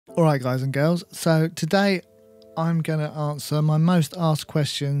Alright guys and girls, so today I'm going to answer my most asked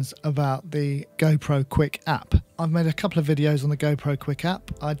questions about the GoPro QUIK app. I've made a couple of videos on the GoPro QUIK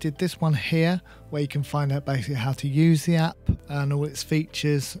app. I did this one here where you can find out basically how to use the app and all its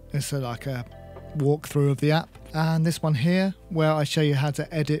features. It's like a walkthrough of the app. And this one here where I show you how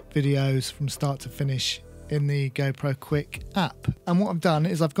to edit videos from start to finish in the GoPro QUIK app. And what I've done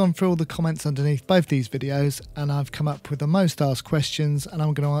is I've gone through all the comments underneath both these videos and I've come up with the most asked questions and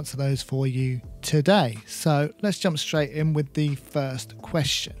I'm going to answer those for you today. So let's jump straight in with the first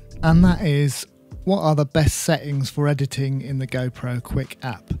question. And that is, what are the best settings for editing in the GoPro QUIK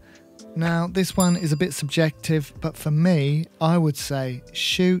app? Now this one is a bit subjective, but for me, I would say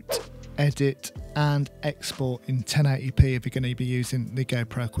shoot, edit and export in 1080p if you're going to be using the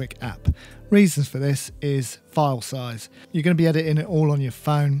GoPro QUIK app. Reasons for this is file size. You're going to be editing it all on your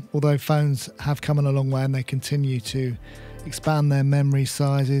phone, although phones have come a long way and they continue to expand their memory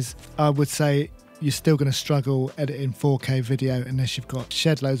sizes. I would say you're still going to struggle editing 4K video unless you've got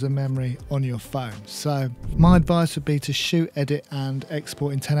shed loads of memory on your phone. So my advice would be to shoot, edit and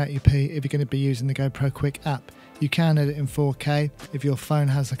export in 1080p if you're going to be using the GoPro QUIK app. You can edit in 4K. If your phone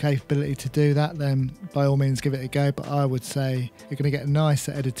has the capability to do that, then by all means give it a go, but I would say you're going to get a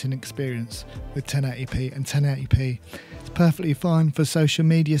nicer editing experience with 1080p, and 1080p is perfectly fine for social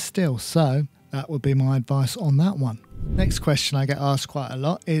media still, so that would be my advice on that one. Next question I get asked quite a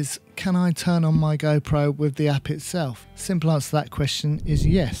lot is, can I turn on my GoPro with the app itself? Simple answer to that question is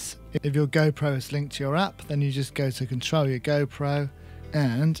yes. If your GoPro is linked to your app, then you just go to control your GoPro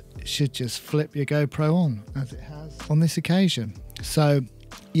and it should just flip your GoPro on as it has on this occasion. So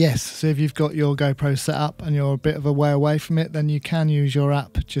yes, so if you've got your GoPro set up and you're a bit of a way away from it, then you can use your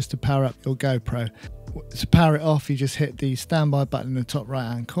app just to power up your GoPro. To power it off, you just hit the standby button in the top right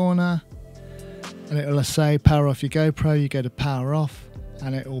hand corner and it will say power off your GoPro. You go to power off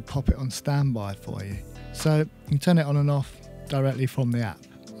and it will pop it on standby for you. So you can turn it on and off directly from the app.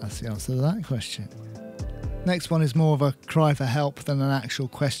 That's the answer to that question. Next one is more of a cry for help than an actual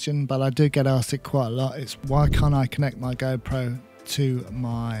question, but I do get asked it quite a lot. It's, why can't I connect my GoPro to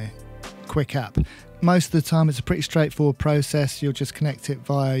my QUIK app? Most of the time it's a pretty straightforward process. You'll just connect it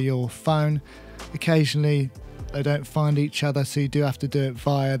via your phone. Occasionally they don't find each other, so you do have to do it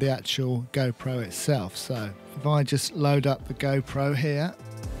via the actual GoPro itself. So if I just load up the GoPro here,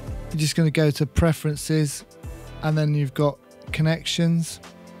 you're just going to go to preferences and then you've got connections.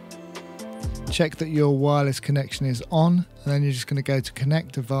 Check that your wireless connection is on, and then you're just going to go to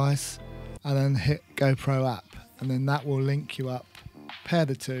connect device and then hit GoPro app, and then that will link you up, pair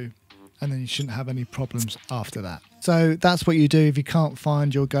the two, and then you shouldn't have any problems after that. So that's what you do if you can't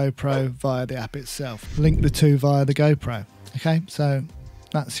find your GoPro via the app itself. Link the two via the GoPro. Okay, so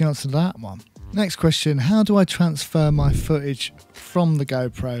that's the answer to that one. Next question, how do I transfer my footage from the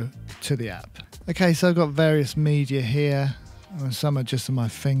GoPro to the app? Okay, so I've got various media here. Some are just on my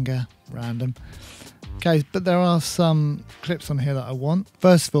finger, random. Okay, but there are some clips on here that I want.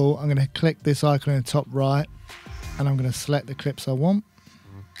 First of all, I'm going to click this icon in the top right and I'm going to select the clips I want.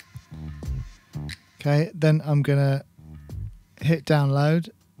 Okay, then I'm going to hit download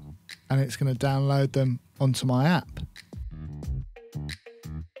and it's going to download them onto my app.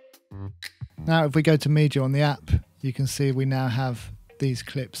 Now, if we go to media on the app, you can see we now have these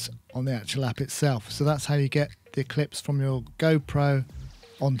clips on the actual app itself. So that's how you get the clips from your GoPro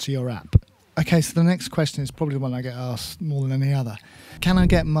onto your app. Okay, so the next question is probably the one I get asked more than any other. Can I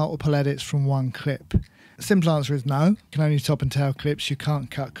get multiple edits from one clip? Simple answer is no. You can only top and tail clips. You can't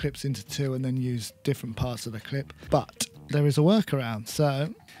cut clips into two and then use different parts of the clip. But there is a workaround.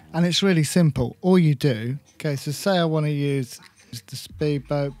 So, and it's really simple. All you do, okay, so say I want to use the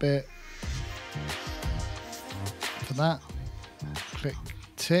speedboat bit for that. Click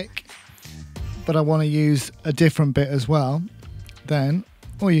tick. But I want to use a different bit as well, then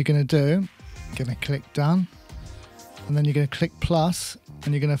all you're going to do, you're going to click done, and then you're going to click plus,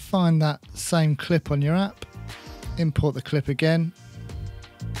 and you're going to find that same clip on your app, import the clip again,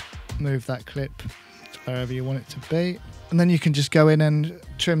 move that clip to wherever you want it to be, and then you can just go in and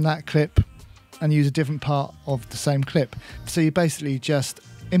trim that clip and use a different part of the same clip. So you basically just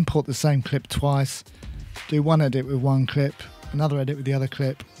import the same clip twice, do one edit with one clip, another edit with the other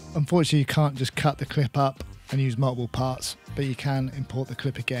clip. Unfortunately, you can't just cut the clip up and use multiple parts, but you can import the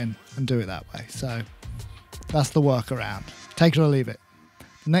clip again and do it that way. So that's the workaround. Take it or leave it.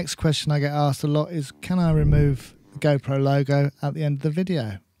 The next question I get asked a lot is, can I remove the GoPro logo at the end of the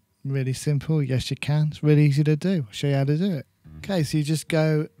video? Really simple. Yes, you can. It's really easy to do. I'll show you how to do it. Okay, so you just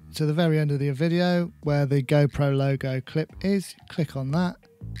go to the very end of the video where the GoPro logo clip is. Click on that.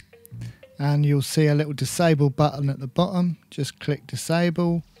 And you'll see a little disable button at the bottom. Just click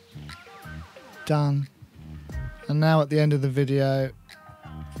disable Done. And now at the end of the video,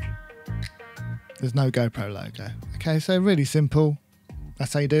 there's no GoPro logo. Okay, so really simple.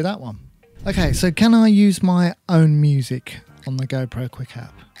 That's how you do that one. Okay, so can I use my own music on the GoPro QUIK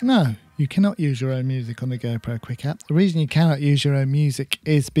app? No, you cannot use your own music on the GoPro QUIK app. The reason you cannot use your own music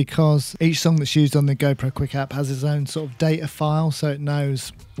is because each song that's used on the GoPro QUIK app has its own sort of data file, so it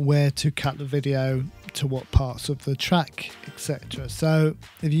knows where to cut the video, to what parts of the track, etc. So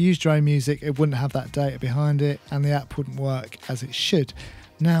if you used your own music, it wouldn't have that data behind it and the app wouldn't work as it should.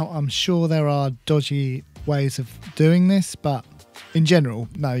 Now, I'm sure there are dodgy ways of doing this, but in general,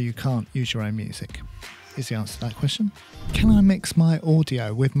 no, you can't use your own music, is the answer to that question. Can I mix my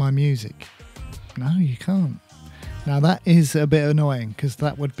audio with my music? No, you can't. Now, that is a bit annoying because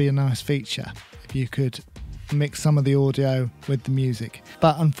that would be a nice feature if you could mix some of the audio with the music.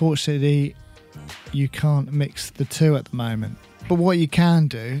 But unfortunately, you can't mix the two at the moment. But what you can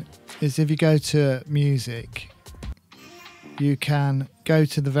do is if you go to music, you can go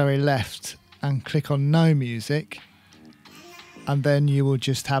to the very left and click on no music, and then you will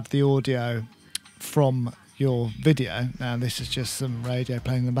just have the audio from your video. Now this is just some radio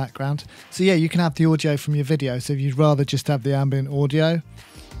playing in the background. So yeah, you can have the audio from your video. So if you'd rather just have the ambient audio,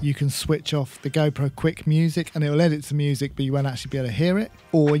 you can switch off the GoPro QUIK music and it will edit the music, but you won't actually be able to hear it.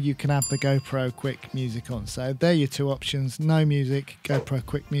 Or you can have the GoPro QUIK music on. So they're your two options: no music, GoPro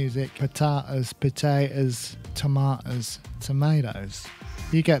QUIK music, potatoes, tomatoes, tomatoes.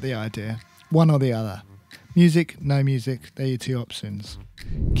 You get the idea. One or the other. Music, no music, they're your two options.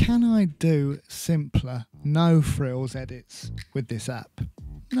 Can I do simpler, no frills edits with this app?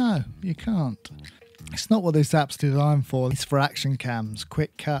 No, you can't. It's not what this app's designed for. It's for action cams,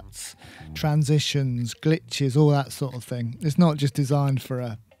 quick cuts, transitions, glitches, all that sort of thing. It's not just designed for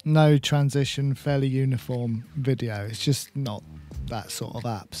a no transition, fairly uniform video. It's just not that sort of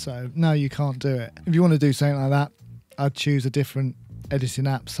app. So no, you can't do it. If you want to do something like that, I'd choose a different editing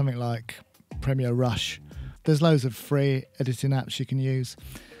app, something like Premiere Rush. There's loads of free editing apps you can use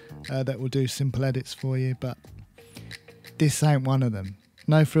that will do simple edits for you, but this ain't one of them.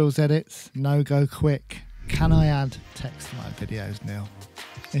 No frills edits, no go quick. Can I add text to my videos, Neil?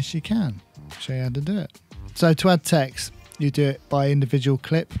 Yes, you can. I'll show you how to do it. So to add text, you do it by individual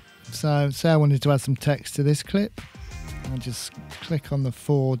clip. So say I wanted to add some text to this clip. I'll just click on the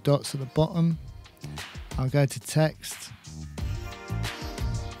 4 dots at the bottom. I'll go to text.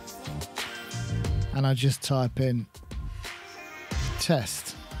 And I just type in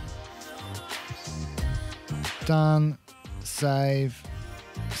test. Done. Save.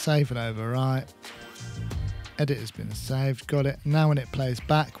 Save and overwrite. Edit has been saved. Got it. Now when it plays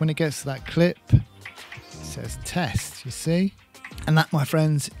back, when it gets to that clip, it says test, you see? And that, my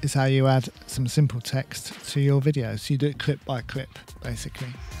friends, is how you add some simple text to your videos. So you do it clip by clip, basically.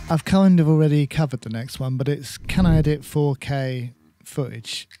 I've kind of already covered the next one, but it's can I edit 4K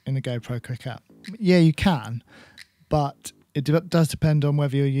footage in the GoPro QUIK app? Yeah, you can, but it does depend on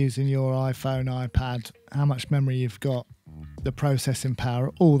whether you're using your iPhone, iPad, how much memory you've got, the processing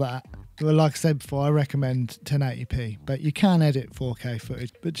power, all that. Well, like I said before, I recommend 1080p, but you can edit 4K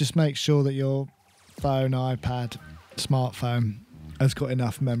footage, but just make sure that your phone, iPad, smartphone has got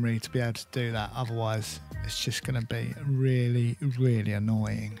enough memory to be able to do that. Otherwise, it's just going to be really, really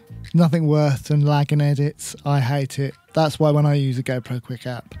annoying. Nothing worse than lagging edits. I hate it. That's why when I use a GoPro QUIK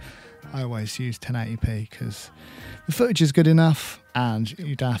app, I always use 1080p because the footage is good enough and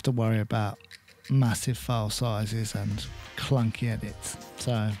you don't have to worry about massive file sizes and clunky edits.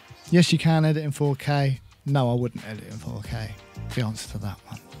 So yes, you can edit in 4K. No, I wouldn't edit in 4K. The answer to that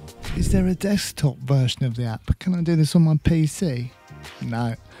one. Is there a desktop version of the app? Can I do this on my PC?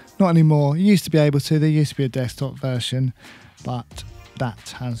 No, not anymore. You used to be able to. There used to be a desktop version, but that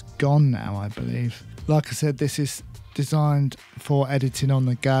has gone now, I believe. Like I said, this is designed for editing on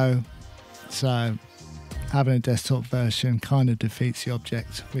the go. So having a desktop version kind of defeats the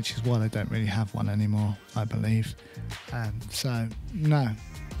object, which is why they don't really have one anymore, I believe. So no,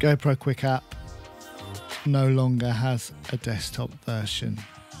 GoPro QUIK app no longer has a desktop version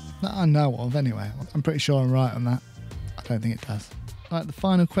that I know of anyway. I'm pretty sure I'm right on that. I don't think it does. Right, the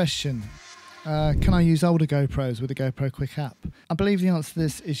final question. Can I use older GoPros with the GoPro QUIK app? I believe the answer to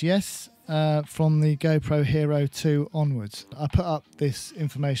this is yes. From the GoPro Hero 2 onwards. I put up this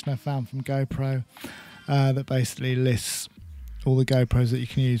information I found from GoPro that basically lists all the GoPros that you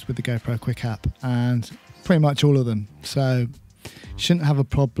can use with the GoPro QUIK app, and pretty much all of them. So you shouldn't have a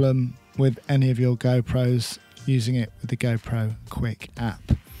problem with any of your GoPros using it with the GoPro QUIK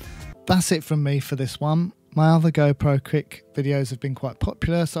app. That's it from me for this one. My other GoPro Quick videos have been quite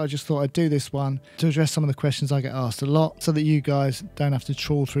popular, so I just thought I'd do this one to address some of the questions I get asked a lot, so that you guys don't have to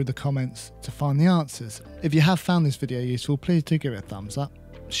trawl through the comments to find the answers. If you have found this video useful, please do give it a thumbs up.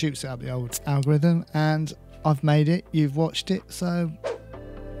 Shoots it up the old algorithm, and I've made it, you've watched it, so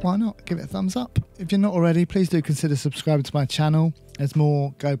why not give it a thumbs up? If you're not already, please do consider subscribing to my channel. There's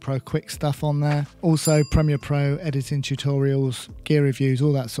more GoPro Quick stuff on there. Also Premiere Pro, editing tutorials, gear reviews,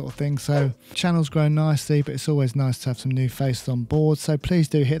 all that sort of thing. So the channel's grown nicely, but it's always nice to have some new faces on board. So please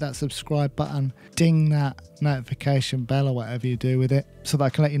do hit that subscribe button, ding that notification bell or whatever you do with it, so that I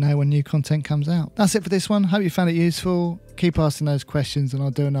can let you know when new content comes out. That's it for this one. Hope you found it useful. Keep asking those questions and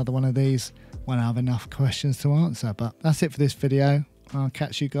I'll do another one of these when I have enough questions to answer. But that's it for this video. I'll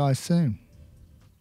catch you guys soon.